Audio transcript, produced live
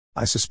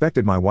I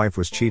suspected my wife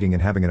was cheating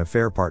and having an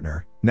affair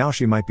partner, now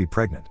she might be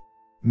pregnant.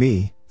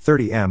 Me,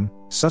 30M,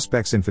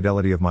 suspects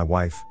infidelity of my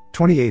wife,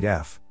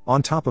 28F,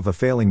 on top of a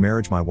failing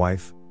marriage. My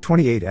wife,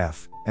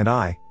 28F, and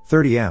I,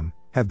 30M,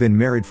 have been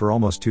married for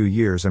almost 2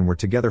 years and were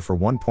together for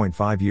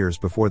 1.5 years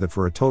before that,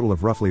 for a total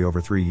of roughly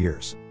over 3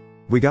 years.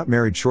 We got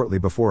married shortly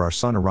before our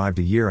son arrived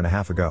a year and a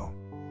half ago.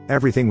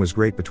 Everything was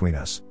great between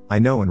us. I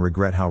know and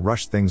regret how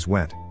rushed things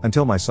went,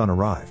 until my son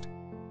arrived.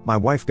 My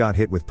wife got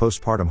hit with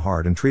postpartum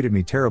hard and treated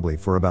me terribly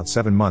for about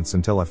 7 months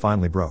until I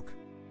finally broke.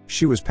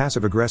 She was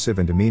passive aggressive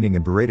and demeaning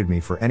and berated me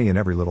for any and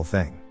every little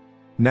thing.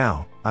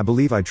 Now, I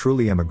believe I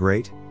truly am a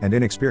great, and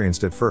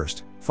inexperienced at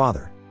first,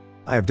 father.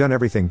 I have done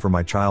everything for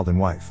my child and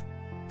wife.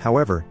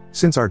 However,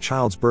 since our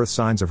child's birth,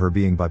 signs of her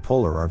being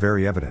bipolar are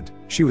very evident.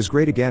 She was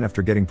great again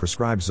after getting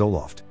prescribed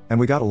Zoloft, and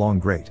we got along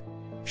great.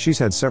 She's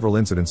had several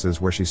incidences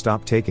where she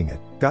stopped taking it,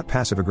 got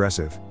passive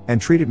aggressive,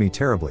 and treated me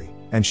terribly,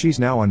 and she's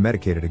now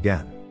unmedicated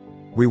again.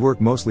 We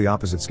work mostly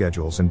opposite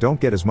schedules and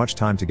don't get as much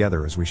time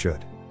together as we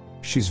should.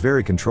 She's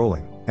very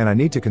controlling, and I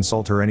need to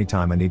consult her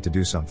anytime I need to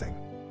do something.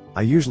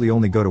 I usually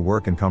only go to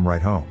work and come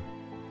right home.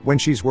 When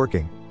she's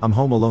working, I'm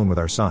home alone with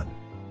our son.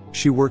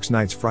 She works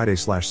nights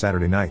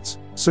Friday/Saturday nights,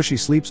 so she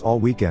sleeps all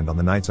weekend on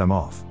the nights I'm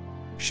off.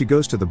 She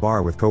goes to the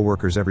bar with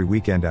coworkers every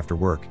weekend after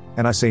work,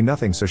 and I say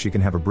nothing so she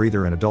can have a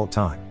breather and adult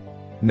time.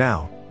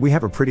 Now, we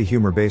have a pretty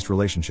humor-based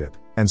relationship,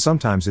 and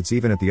sometimes it's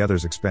even at the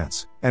other's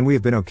expense, and we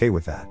have been okay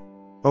with that.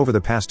 Over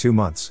the past 2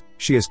 months,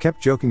 she has kept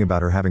joking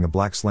about her having a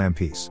black slam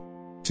piece.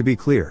 To be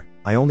clear,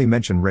 I only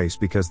mention race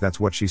because that's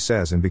what she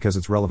says and because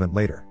it's relevant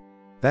later.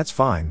 That's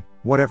fine,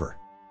 whatever.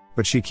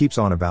 But she keeps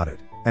on about it,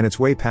 and it's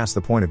way past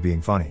the point of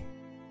being funny.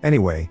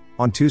 Anyway,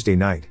 on Tuesday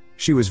night,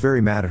 she was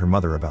very mad at her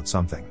mother about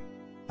something.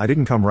 I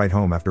didn't come right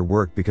home after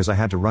work because I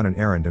had to run an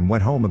errand and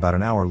went home about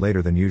an hour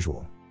later than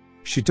usual.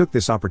 She took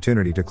this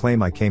opportunity to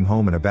claim I came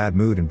home in a bad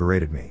mood and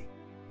berated me.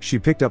 She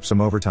picked up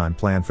some overtime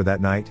planned for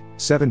that night,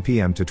 7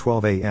 p.m. to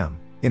 12 a.m.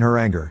 In her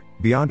anger,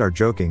 beyond our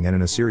joking and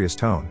in a serious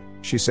tone,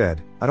 she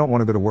said, "I don't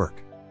want to go to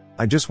work.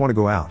 I just want to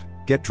go out,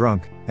 get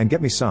drunk, and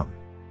get me some.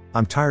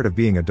 I'm tired of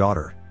being a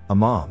daughter, a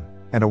mom,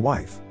 and a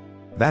wife."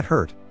 That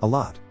hurt, a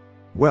lot.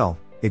 Well,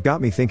 it got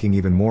me thinking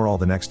even more all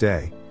the next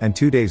day, and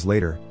 2 days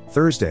later,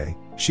 Thursday,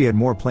 she had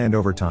more planned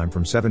overtime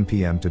from 7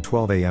 p.m. to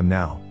 12 a.m.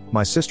 Now,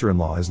 my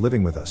sister-in-law is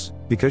living with us,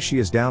 because she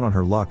is down on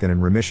her luck and in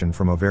remission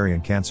from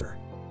ovarian cancer.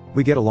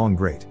 We get along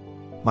great.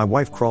 My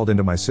wife crawled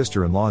into my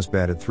sister-in-law's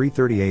bed at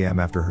 3:30 a.m.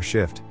 after her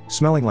shift,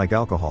 smelling like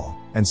alcohol,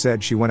 and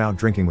said she went out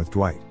drinking with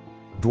Dwight.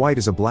 Dwight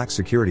is a black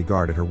security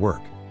guard at her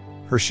work.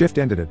 Her shift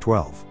ended at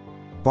 12.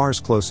 Bars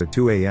close at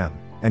 2 a.m.,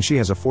 and she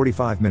has a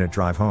 45-minute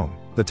drive home.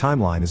 The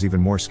timeline is even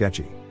more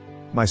sketchy.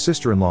 My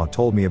sister-in-law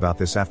told me about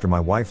this after my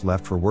wife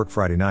left for work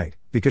Friday night,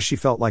 because she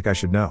felt like I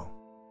should know.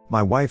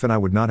 My wife and I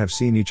would not have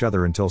seen each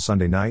other until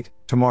Sunday night,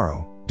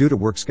 tomorrow, due to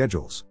work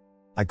schedules.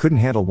 I couldn't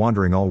handle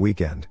wandering all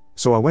weekend,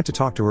 so I went to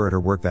talk to her at her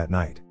work that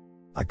night.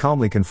 I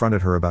calmly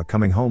confronted her about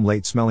coming home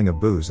late smelling of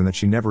booze and that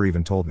she never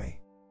even told me.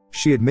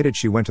 She admitted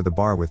she went to the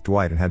bar with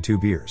Dwight and had 2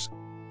 beers.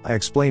 I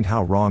explained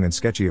how wrong and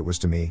sketchy it was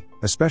to me,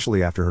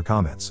 especially after her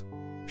comments.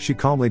 She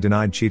calmly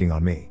denied cheating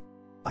on me.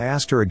 I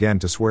asked her again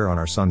to swear on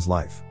our son's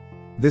life.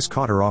 This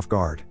caught her off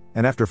guard,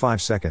 and after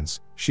 5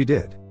 seconds, she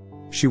did.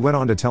 She went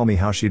on to tell me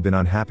how she'd been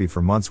unhappy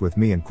for months with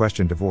me and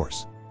questioned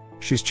divorce.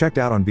 She's checked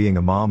out on being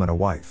a mom and a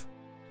wife.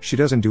 She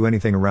doesn't do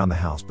anything around the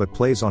house but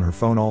plays on her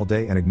phone all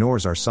day and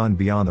ignores our son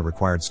beyond the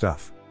required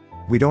stuff.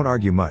 We don't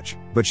argue much,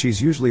 but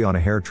she's usually on a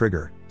hair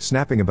trigger,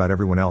 snapping about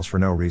everyone else for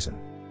no reason.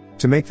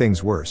 To make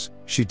things worse,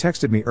 she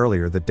texted me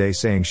earlier that day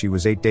saying she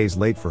was 8 days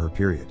late for her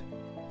period.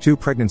 2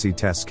 pregnancy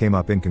tests came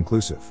up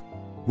inconclusive.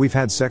 We've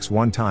had sex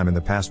 1 time in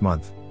the past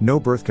month, no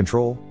birth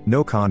control,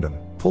 no condom,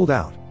 pulled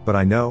out, but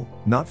I know,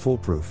 not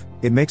foolproof.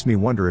 It makes me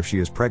wonder if she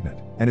is pregnant,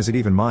 and is it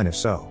even mine if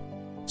so?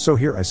 So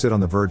here I sit on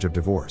the verge of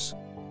divorce.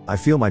 I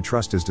feel my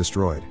trust is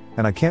destroyed,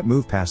 and I can't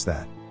move past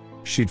that.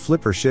 She'd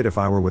flip her shit if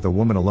I were with a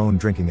woman alone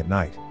drinking at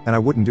night, and I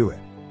wouldn't do it.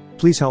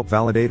 Please help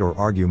validate or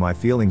argue my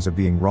feelings of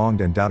being wronged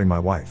and doubting my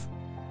wife.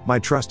 My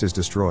trust is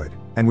destroyed,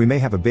 and we may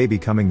have a baby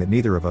coming that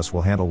neither of us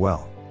will handle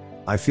well.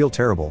 I feel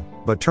terrible,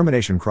 but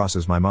termination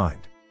crosses my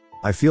mind.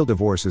 I feel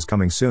divorce is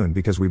coming soon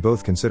because we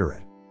both consider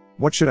it.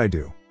 What should I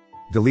do?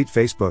 Delete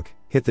Facebook,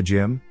 hit the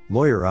gym,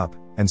 lawyer up,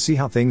 and see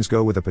how things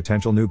go with a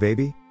potential new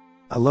baby?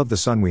 I love the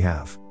son we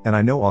have, and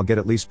I know I'll get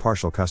at least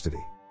partial custody.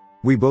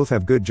 We both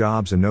have good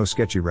jobs and no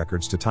sketchy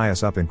records to tie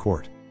us up in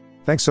court.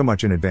 Thanks so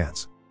much in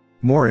advance.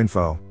 More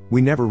info: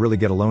 we never really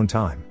get alone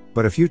time,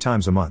 but a few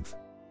times a month.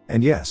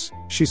 And yes,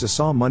 she's a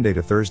saw Monday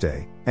to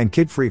Thursday, and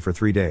kid-free for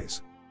 3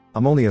 days.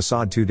 I'm only a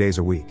sod 2 days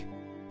a week.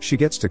 She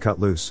gets to cut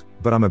loose,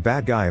 but I'm a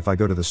bad guy if I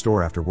go to the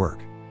store after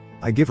work.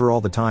 I give her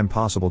all the time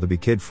possible to be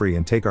kid-free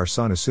and take our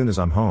son as soon as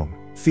I'm home,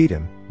 feed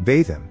him,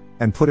 bathe him,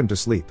 and put him to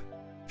sleep.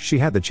 She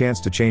had the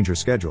chance to change her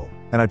schedule,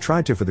 and I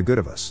tried to for the good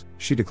of us.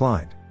 She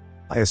declined.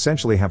 I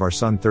essentially have our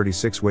son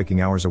 36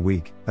 waking hours a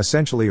week,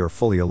 essentially or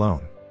fully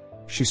alone.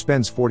 She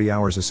spends 40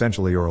 hours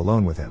essentially or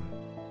alone with him.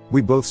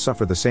 We both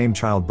suffer the same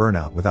child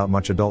burnout without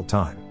much adult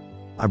time.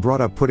 I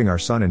brought up putting our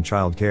son in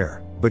child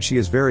care, but she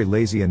is very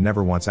lazy and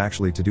never wants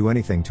actually to do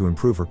anything to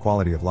improve her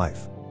quality of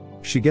life.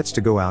 She gets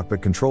to go out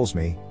but controls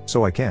me,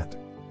 so I can't.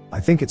 I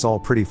think it's all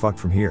pretty fucked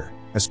from here,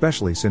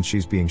 especially since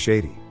she's being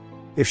shady.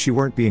 If she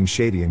weren't being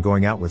shady and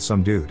going out with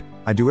some dude,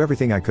 I'd do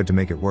everything I could to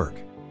make it work.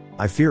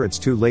 I fear it's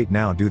too late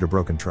now due to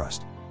broken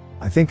trust.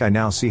 I think I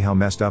now see how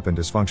messed up and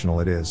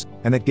dysfunctional it is,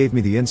 and that gave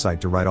me the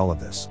insight to write all of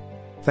this.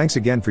 Thanks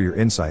again for your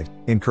insight,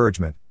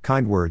 encouragement,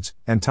 kind words,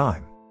 and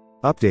time.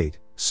 Update.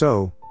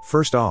 So,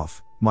 first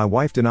off, my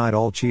wife denied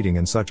all cheating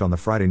and such on the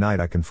Friday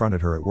night I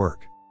confronted her at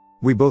work.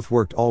 We both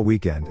worked all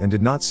weekend and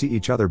did not see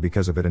each other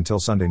because of it until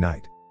Sunday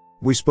night.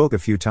 We spoke a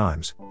few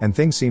times, and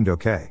things seemed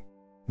okay.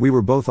 We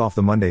were both off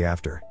the Monday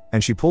after,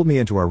 and she pulled me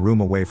into our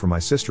room away from my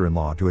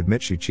sister-in-law to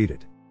admit she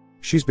cheated.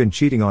 She's been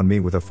cheating on me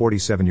with a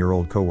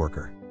 47-year-old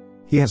coworker.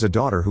 He has a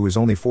daughter who is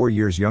only 4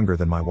 years younger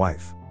than my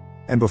wife.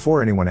 And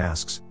before anyone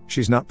asks,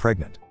 she's not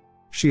pregnant.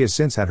 She has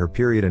since had her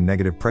period and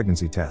negative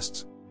pregnancy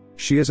tests.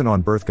 She isn't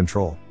on birth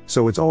control,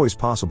 so it's always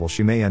possible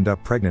she may end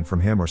up pregnant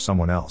from him or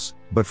someone else,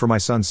 but for my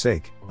son's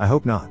sake, I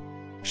hope not.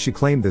 She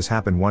claimed this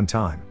happened one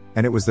time,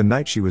 and it was the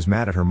night she was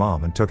mad at her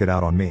mom and took it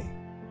out on me.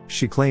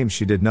 She claims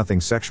she did nothing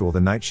sexual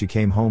the night she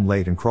came home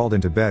late and crawled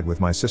into bed with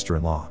my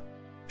sister-in-law.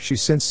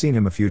 She's since seen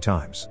him a few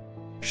times.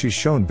 She's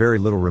shown very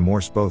little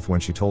remorse both when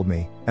she told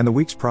me, and the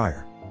weeks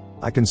prior.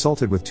 I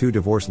consulted with 2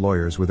 divorce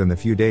lawyers within the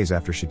few days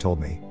after she told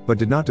me, but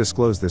did not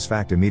disclose this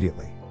fact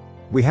immediately.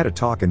 We had a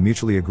talk and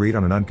mutually agreed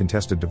on an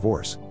uncontested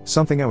divorce,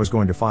 something I was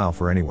going to file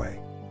for anyway.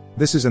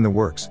 This is in the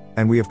works,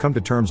 and we have come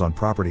to terms on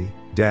property,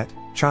 debt,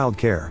 child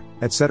care,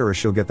 etc.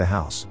 She'll get the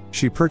house.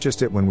 She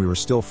purchased it when we were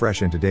still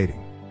fresh into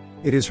dating.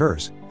 It is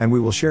hers, and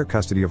we will share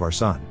custody of our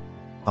son.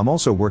 I'm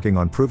also working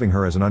on proving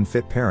her as an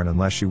unfit parent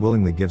unless she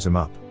willingly gives him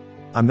up.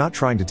 I'm not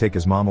trying to take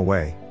his mom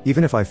away,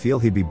 even if I feel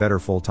he'd be better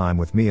full-time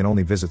with me and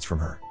only visits from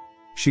her.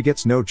 She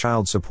gets no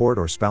child support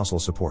or spousal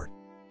support.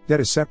 Debt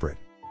is separate.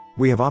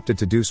 We have opted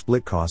to do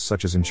split costs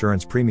such as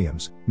insurance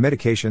premiums,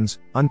 medications,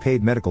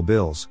 unpaid medical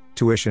bills,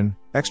 tuition,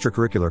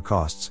 extracurricular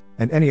costs,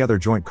 and any other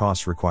joint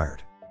costs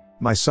required.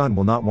 My son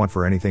will not want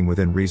for anything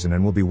within reason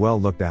and will be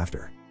well looked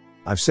after.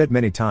 I've said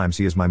many times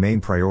he is my main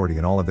priority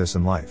in all of this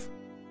in life.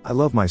 I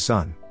love my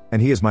son,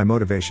 and he is my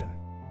motivation.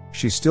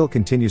 She still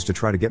continues to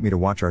try to get me to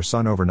watch our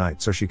son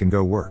overnight so she can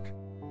go work.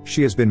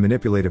 She has been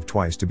manipulative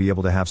twice to be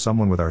able to have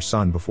someone with our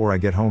son before I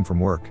get home from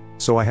work,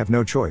 so I have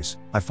no choice.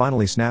 I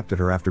finally snapped at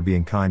her after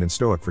being kind and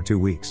stoic for 2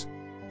 weeks.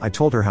 I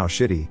told her how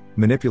shitty,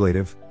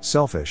 manipulative,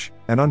 selfish,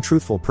 and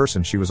untruthful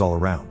person she was all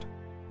around.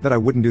 That I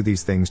wouldn't do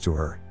these things to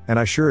her, and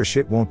I sure as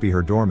shit won't be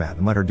her doormat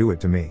and let her do it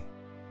to me.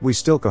 We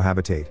still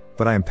cohabitate,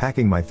 but I am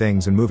packing my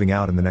things and moving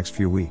out in the next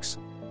few weeks.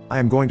 I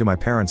am going to my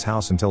parents'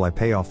 house until I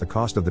pay off the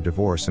cost of the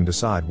divorce and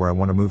decide where I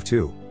want to move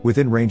to,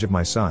 within range of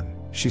my son.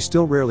 She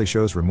still rarely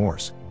shows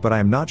remorse, but I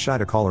am not shy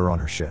to call her on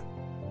her shit.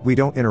 We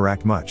don't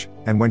interact much,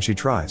 and when she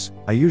tries,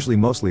 I usually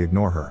mostly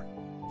ignore her.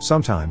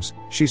 Sometimes,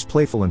 she's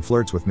playful and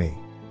flirts with me.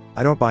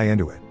 I don't buy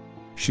into it.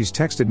 She's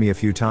texted me a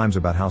few times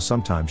about how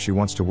sometimes she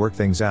wants to work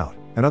things out,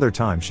 and other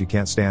times she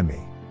can't stand me.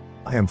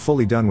 I am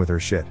fully done with her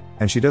shit,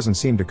 and she doesn't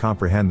seem to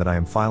comprehend that I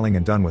am filing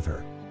and done with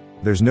her.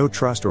 There's no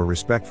trust or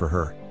respect for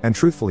her, and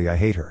truthfully I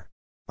hate her.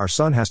 Our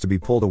son has to be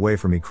pulled away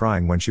from me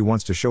crying when she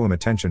wants to show him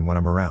attention when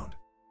I'm around.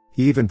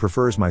 He even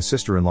prefers my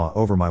sister-in-law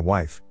over my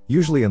wife,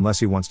 usually unless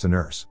he wants to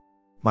nurse.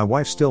 My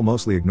wife still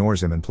mostly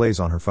ignores him and plays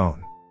on her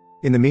phone.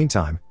 In the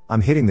meantime,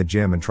 I'm hitting the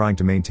gym and trying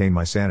to maintain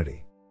my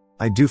sanity.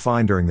 I do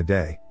fine during the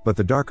day, but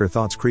the darker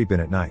thoughts creep in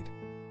at night.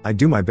 I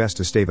do my best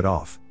to stave it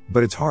off,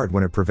 but it's hard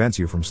when it prevents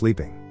you from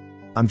sleeping.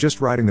 I'm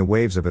just riding the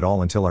waves of it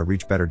all until I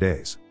reach better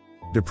days.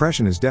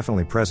 Depression is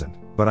definitely present,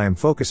 but I am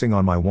focusing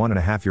on my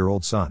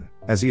 1.5-year-old son,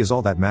 as he is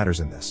all that matters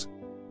in this.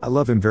 I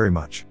love him very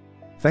much.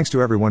 Thanks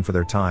to everyone for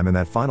their time and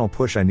that final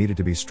push I needed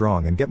to be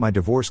strong and get my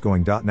divorce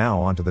going.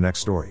 Now on to the next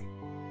story.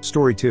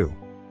 Story 2.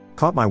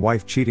 Caught my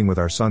wife cheating with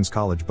our son's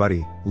college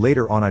buddy.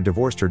 Later on I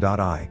divorced her.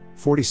 I,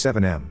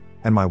 47M,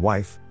 and my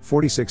wife,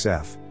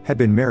 46F, had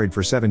been married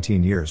for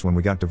 17 years when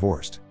we got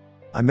divorced.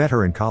 I met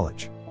her in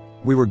college.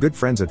 We were good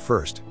friends at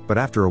first, but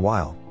after a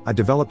while, I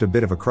developed a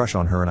bit of a crush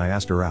on her and I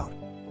asked her out.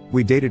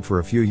 We dated for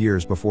a few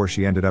years before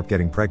she ended up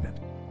getting pregnant.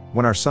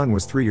 When our son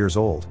was 3 years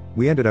old,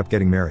 we ended up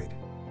getting married.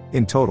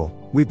 In total,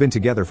 we've been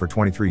together for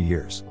 23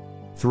 years.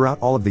 Throughout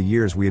all of the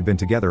years we had been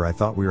together I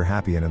thought we were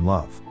happy and in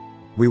love.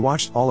 We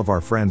watched all of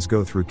our friends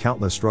go through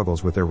countless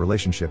struggles with their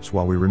relationships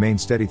while we remained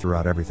steady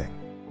throughout everything.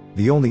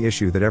 The only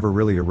issue that ever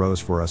really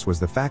arose for us was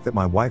the fact that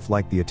my wife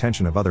liked the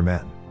attention of other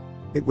men.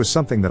 It was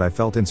something that I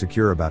felt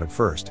insecure about at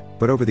first,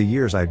 but over the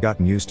years I had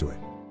gotten used to it.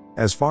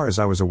 As far as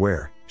I was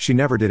aware, she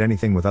never did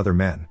anything with other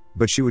men,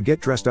 but she would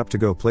get dressed up to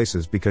go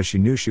places because she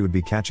knew she would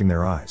be catching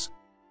their eyes.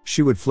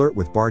 She would flirt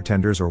with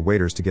bartenders or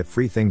waiters to get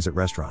free things at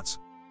restaurants.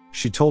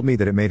 She told me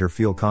that it made her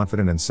feel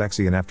confident and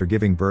sexy, and after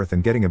giving birth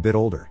and getting a bit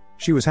older,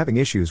 she was having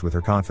issues with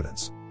her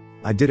confidence.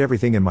 I did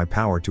everything in my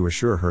power to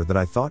assure her that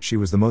I thought she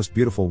was the most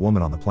beautiful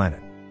woman on the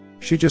planet.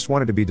 She just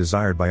wanted to be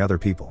desired by other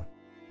people.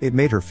 It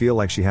made her feel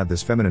like she had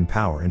this feminine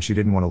power and she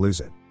didn't want to lose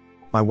it.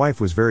 My wife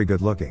was very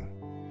good looking.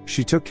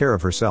 She took care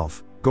of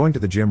herself, going to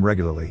the gym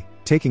regularly,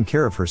 taking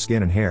care of her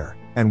skin and hair,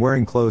 and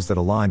wearing clothes that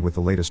aligned with the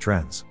latest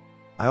trends.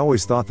 I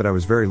always thought that I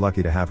was very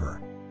lucky to have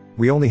her.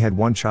 We only had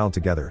one child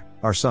together,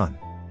 our son.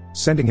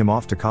 Sending him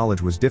off to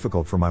college was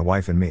difficult for my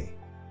wife and me.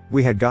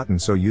 We had gotten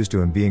so used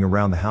to him being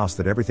around the house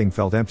that everything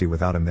felt empty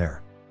without him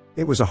there.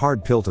 It was a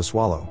hard pill to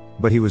swallow,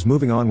 but he was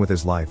moving on with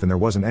his life and there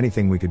wasn't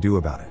anything we could do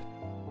about it.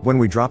 When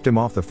we dropped him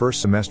off the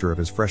first semester of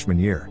his freshman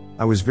year,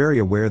 I was very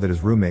aware that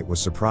his roommate was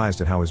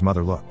surprised at how his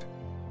mother looked.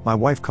 My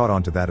wife caught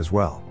on to that as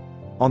well.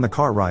 On the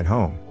car ride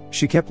home,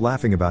 she kept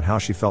laughing about how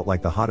she felt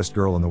like the hottest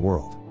girl in the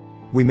world.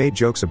 We made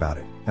jokes about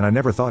it, and I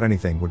never thought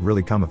anything would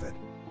really come of it.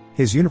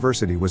 His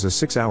university was a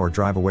 6-hour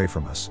drive away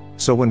from us,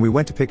 so when we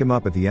went to pick him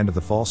up at the end of the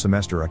fall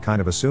semester I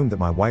kind of assumed that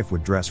my wife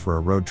would dress for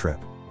a road trip.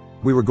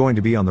 We were going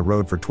to be on the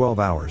road for 12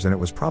 hours and it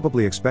was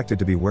probably expected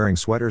to be wearing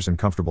sweaters and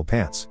comfortable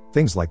pants,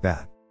 things like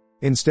that.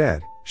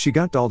 Instead, she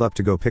got dolled up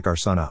to go pick our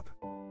son up.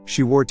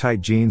 She wore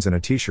tight jeans and a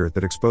t-shirt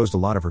that exposed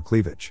a lot of her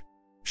cleavage.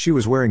 She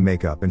was wearing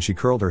makeup and she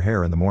curled her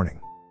hair in the morning.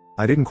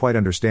 I didn't quite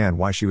understand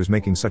why she was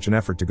making such an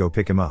effort to go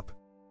pick him up.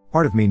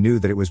 Part of me knew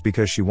that it was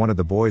because she wanted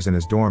the boys in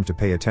his dorm to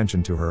pay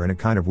attention to her and it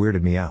kind of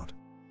weirded me out.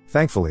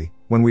 Thankfully,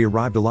 when we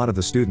arrived a lot of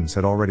the students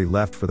had already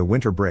left for the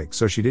winter break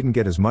so she didn't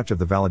get as much of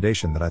the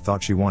validation that I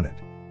thought she wanted.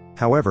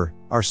 However,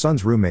 our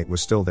son's roommate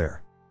was still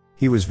there.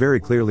 He was very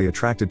clearly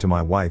attracted to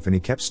my wife and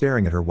he kept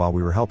staring at her while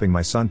we were helping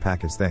my son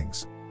pack his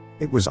things.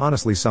 It was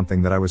honestly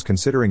something that I was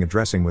considering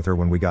addressing with her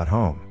when we got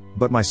home,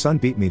 but my son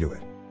beat me to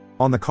it.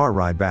 On the car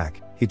ride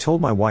back, he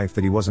told my wife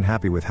that he wasn't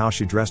happy with how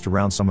she dressed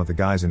around some of the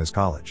guys in his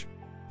college.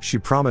 She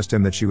promised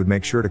him that she would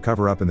make sure to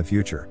cover up in the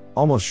future,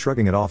 almost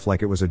shrugging it off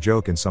like it was a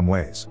joke in some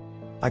ways.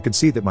 I could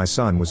see that my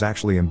son was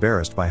actually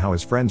embarrassed by how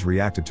his friends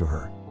reacted to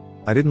her.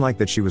 I didn't like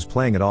that she was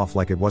playing it off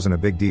like it wasn't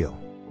a big deal.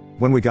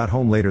 When we got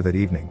home later that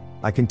evening,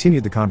 I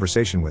continued the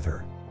conversation with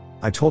her.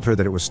 I told her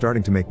that it was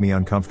starting to make me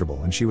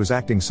uncomfortable and she was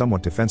acting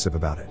somewhat defensive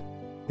about it.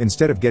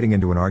 Instead of getting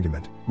into an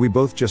argument, we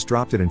both just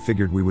dropped it and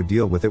figured we would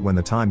deal with it when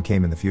the time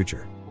came in the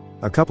future.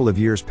 A couple of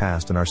years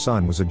passed and our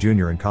son was a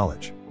junior in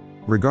college.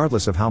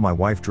 Regardless of how my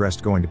wife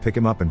dressed going to pick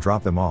him up and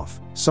drop them off,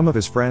 some of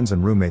his friends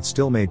and roommates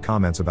still made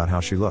comments about how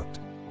she looked.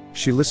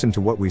 She listened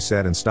to what we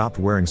said and stopped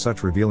wearing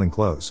such revealing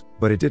clothes,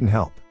 but it didn't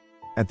help.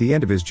 At the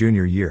end of his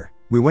junior year,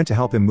 we went to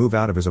help him move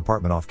out of his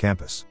apartment off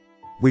campus.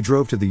 We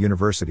drove to the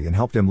university and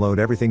helped him load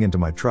everything into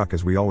my truck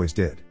as we always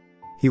did.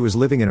 He was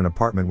living in an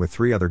apartment with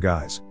 3 other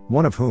guys,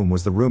 one of whom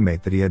was the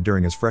roommate that he had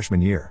during his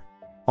freshman year.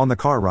 On the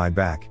car ride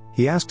back,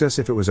 he asked us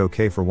if it was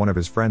okay for one of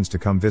his friends to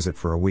come visit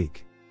for a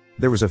week.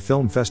 There was a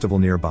film festival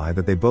nearby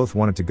that they both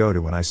wanted to go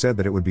to and I said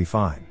that it would be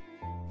fine.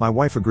 My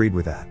wife agreed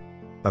with that.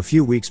 A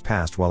few weeks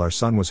passed while our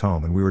son was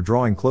home and we were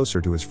drawing closer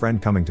to his friend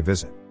coming to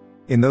visit.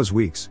 In those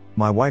weeks,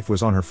 my wife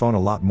was on her phone a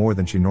lot more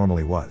than she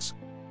normally was.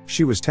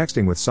 She was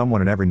texting with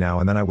someone and every now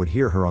and then I would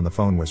hear her on the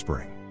phone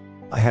whispering.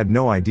 I had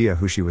no idea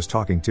who she was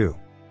talking to.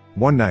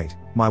 One night,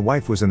 my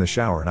wife was in the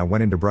shower and I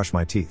went in to brush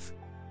my teeth.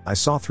 I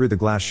saw through the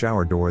glass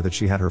shower door that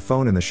she had her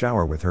phone in the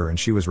shower with her and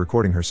she was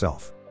recording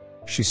herself.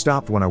 She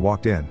stopped when I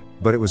walked in,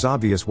 but it was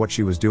obvious what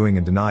she was doing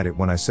and denied it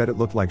when I said it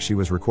looked like she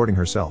was recording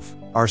herself.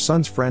 Our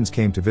son's friends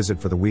came to visit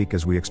for the week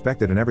as we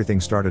expected and everything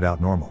started out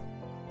normal.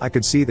 I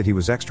could see that he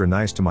was extra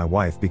nice to my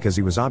wife because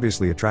he was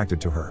obviously attracted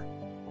to her.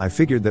 I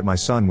figured that my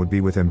son would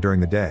be with him during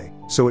the day,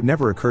 so it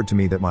never occurred to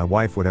me that my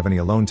wife would have any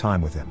alone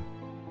time with him.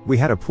 We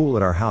had a pool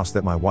at our house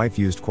that my wife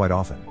used quite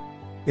often.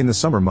 In the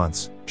summer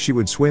months, she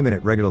would swim in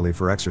it regularly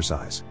for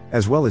exercise,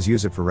 as well as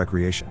use it for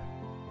recreation.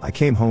 I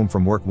came home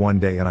from work one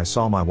day and I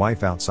saw my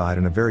wife outside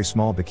in a very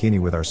small bikini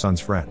with our son's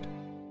friend.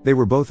 They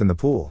were both in the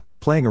pool,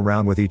 playing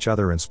around with each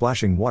other and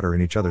splashing water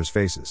in each other's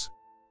faces.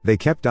 They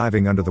kept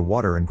diving under the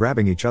water and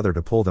grabbing each other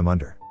to pull them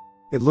under.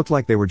 It looked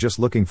like they were just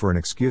looking for an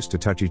excuse to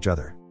touch each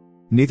other.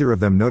 Neither of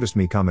them noticed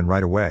me coming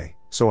right away,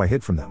 so I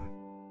hid from them.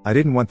 I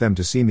didn't want them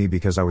to see me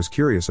because I was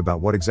curious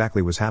about what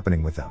exactly was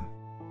happening with them.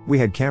 We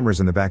had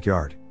cameras in the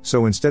backyard,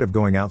 so instead of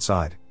going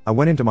outside, I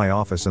went into my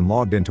office and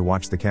logged in to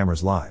watch the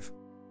cameras live.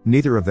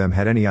 Neither of them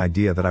had any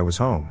idea that I was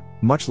home,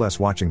 much less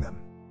watching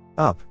them.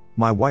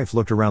 My wife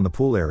looked around the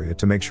pool area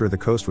to make sure the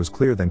coast was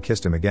clear, then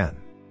kissed him again.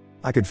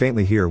 I could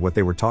faintly hear what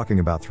they were talking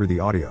about through the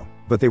audio,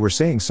 but they were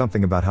saying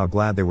something about how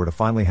glad they were to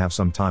finally have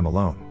some time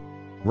alone.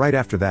 Right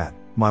after that,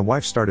 my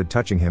wife started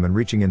touching him and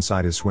reaching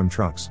inside his swim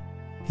trunks.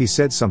 He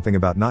said something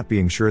about not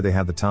being sure they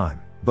had the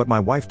time, but my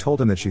wife told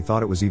him that she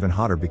thought it was even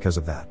hotter because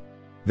of that.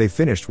 They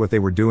finished what they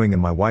were doing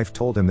and my wife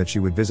told him that she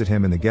would visit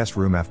him in the guest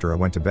room after I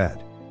went to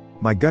bed.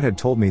 My gut had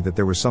told me that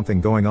there was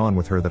something going on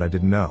with her that I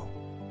didn't know.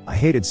 I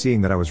hated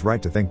seeing that I was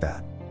right to think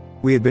that.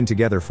 We had been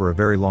together for a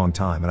very long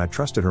time and I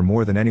trusted her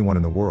more than anyone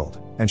in the world,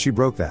 and she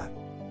broke that.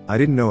 I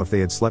didn't know if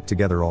they had slept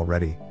together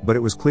already, but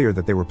it was clear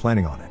that they were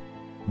planning on it.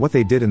 What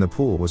they did in the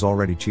pool was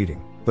already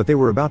cheating, but they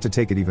were about to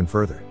take it even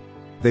further.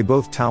 They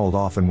both toweled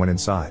off and went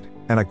inside,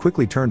 and I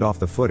quickly turned off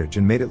the footage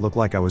and made it look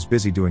like I was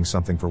busy doing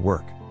something for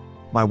work.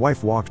 My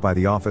wife walked by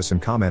the office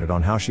and commented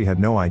on how she had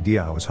no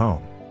idea I was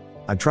home.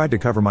 I tried to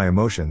cover my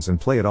emotions and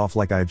play it off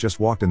like I had just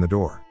walked in the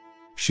door.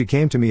 She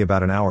came to me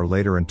about an hour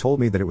later and told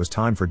me that it was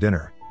time for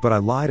dinner, but I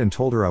lied and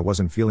told her I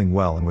wasn't feeling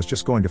well and was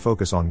just going to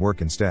focus on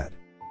work instead.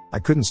 I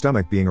couldn't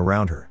stomach being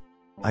around her.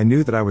 I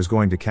knew that I was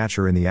going to catch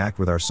her in the act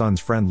with our son's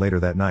friend later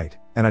that night,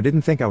 and I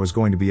didn't think I was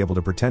going to be able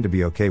to pretend to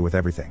be okay with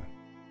everything.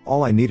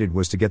 All I needed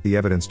was to get the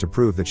evidence to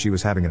prove that she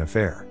was having an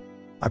affair.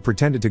 I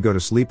pretended to go to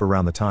sleep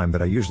around the time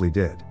that I usually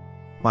did.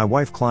 My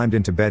wife climbed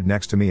into bed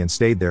next to me and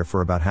stayed there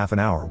for about half an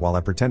hour while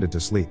I pretended to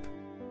sleep.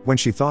 When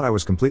she thought I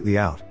was completely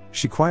out,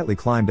 she quietly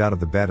climbed out of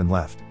the bed and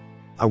left.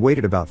 I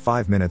waited about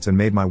 5 minutes and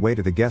made my way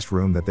to the guest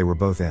room that they were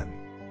both in.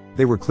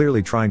 They were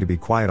clearly trying to be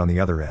quiet on the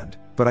other end,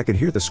 but I could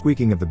hear the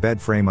squeaking of the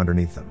bed frame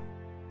underneath them.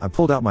 I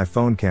pulled out my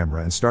phone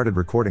camera and started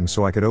recording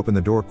so I could open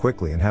the door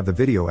quickly and have the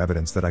video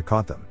evidence that I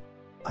caught them.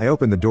 I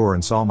opened the door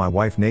and saw my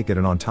wife naked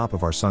and on top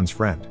of our son's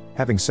friend,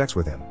 having sex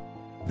with him.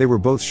 They were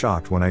both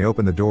shocked when I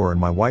opened the door and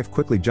my wife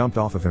quickly jumped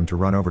off of him to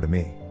run over to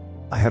me.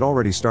 I had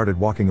already started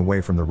walking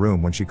away from the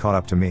room when she caught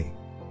up to me.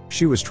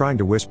 She was trying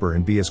to whisper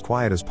and be as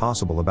quiet as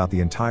possible about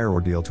the entire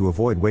ordeal to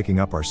avoid waking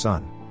up our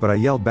son, but I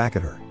yelled back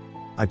at her.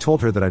 I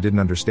told her that I didn't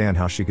understand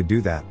how she could do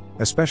that,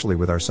 especially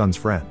with our son's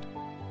friend.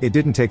 It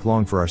didn't take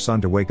long for our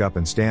son to wake up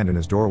and stand in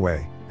his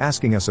doorway,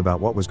 asking us about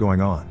what was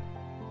going on.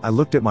 I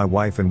looked at my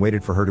wife and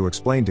waited for her to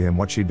explain to him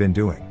what she'd been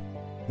doing.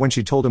 When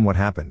she told him what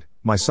happened,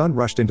 my son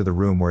rushed into the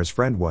room where his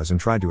friend was and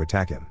tried to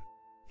attack him.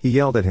 He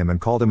yelled at him and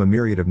called him a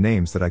myriad of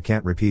names that I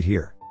can't repeat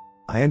here.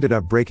 I ended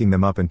up breaking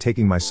them up and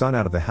taking my son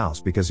out of the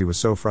house because he was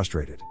so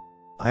frustrated.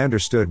 I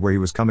understood where he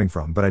was coming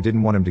from, but I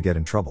didn't want him to get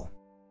in trouble.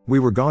 We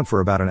were gone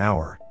for about an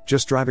hour,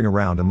 just driving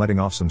around and letting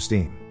off some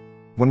steam.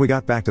 When we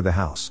got back to the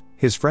house,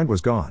 his friend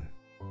was gone.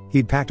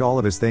 He'd packed all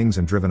of his things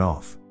and driven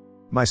off.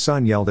 My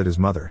son yelled at his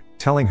mother,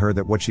 telling her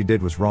that what she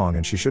did was wrong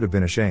and she should have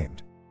been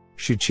ashamed.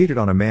 She cheated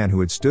on a man who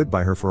had stood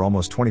by her for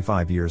almost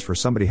 25 years for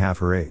somebody half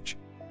her age.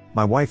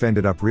 My wife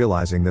ended up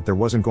realizing that there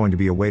wasn't going to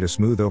be a way to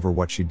smooth over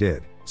what she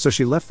did, so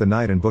she left the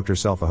night and booked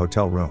herself a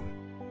hotel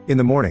room. In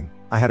the morning,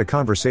 I had a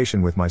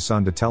conversation with my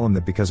son to tell him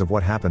that because of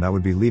what happened I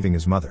would be leaving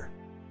his mother.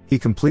 He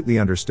completely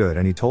understood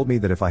and he told me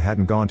that if I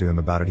hadn't gone to him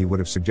about it he would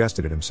have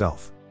suggested it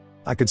himself.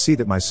 I could see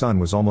that my son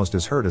was almost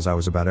as hurt as I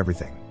was about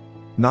everything.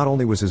 Not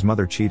only was his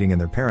mother cheating and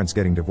their parents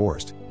getting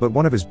divorced, but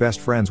one of his best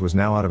friends was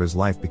now out of his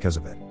life because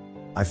of it.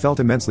 I felt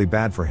immensely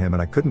bad for him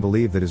and I couldn't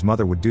believe that his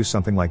mother would do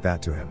something like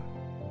that to him.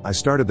 I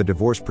started the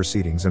divorce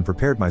proceedings and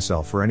prepared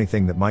myself for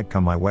anything that might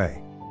come my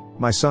way.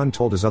 My son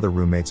told his other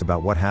roommates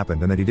about what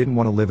happened and that he didn't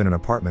want to live in an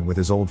apartment with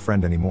his old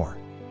friend anymore.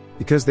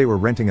 Because they were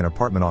renting an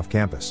apartment off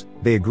campus,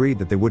 they agreed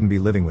that they wouldn't be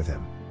living with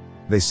him.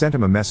 They sent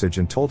him a message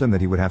and told him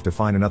that he would have to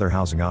find another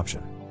housing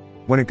option.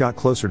 When it got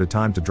closer to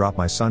time to drop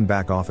my son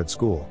back off at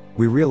school,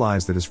 we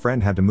realized that his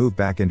friend had to move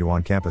back into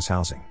on-campus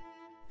housing.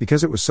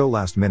 Because it was so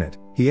last minute,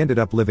 he ended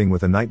up living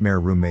with a nightmare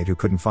roommate who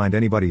couldn't find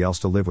anybody else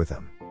to live with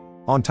him.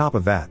 On top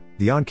of that,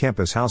 the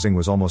on-campus housing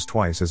was almost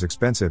twice as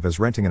expensive as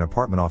renting an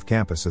apartment off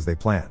campus as they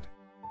planned.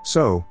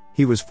 So,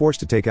 he was forced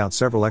to take out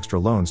several extra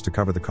loans to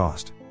cover the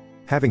cost.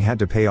 Having had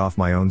to pay off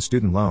my own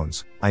student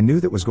loans, I knew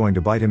that was going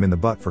to bite him in the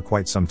butt for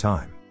quite some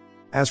time.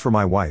 As for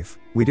my wife,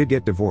 we did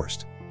get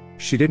divorced.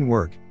 She didn't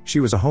work, she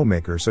was a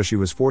homemaker, so she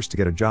was forced to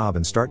get a job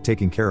and start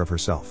taking care of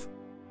herself.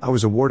 I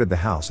was awarded the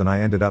house and I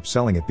ended up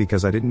selling it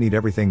because I didn't need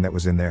everything that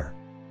was in there.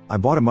 I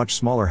bought a much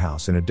smaller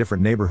house in a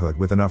different neighborhood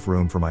with enough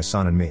room for my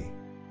son and me.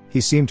 He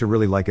seemed to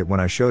really like it when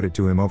I showed it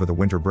to him over the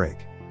winter break.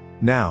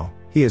 Now,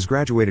 he has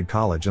graduated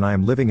college and I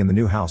am living in the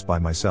new house by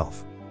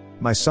myself.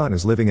 My son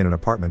is living in an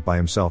apartment by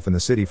himself in the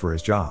city for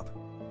his job.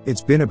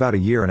 It's been about a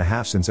year and a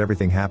half since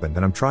everything happened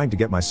and I'm trying to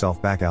get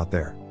myself back out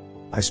there.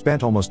 I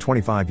spent almost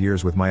 25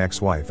 years with my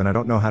ex-wife and I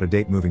don't know how to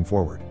date moving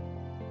forward.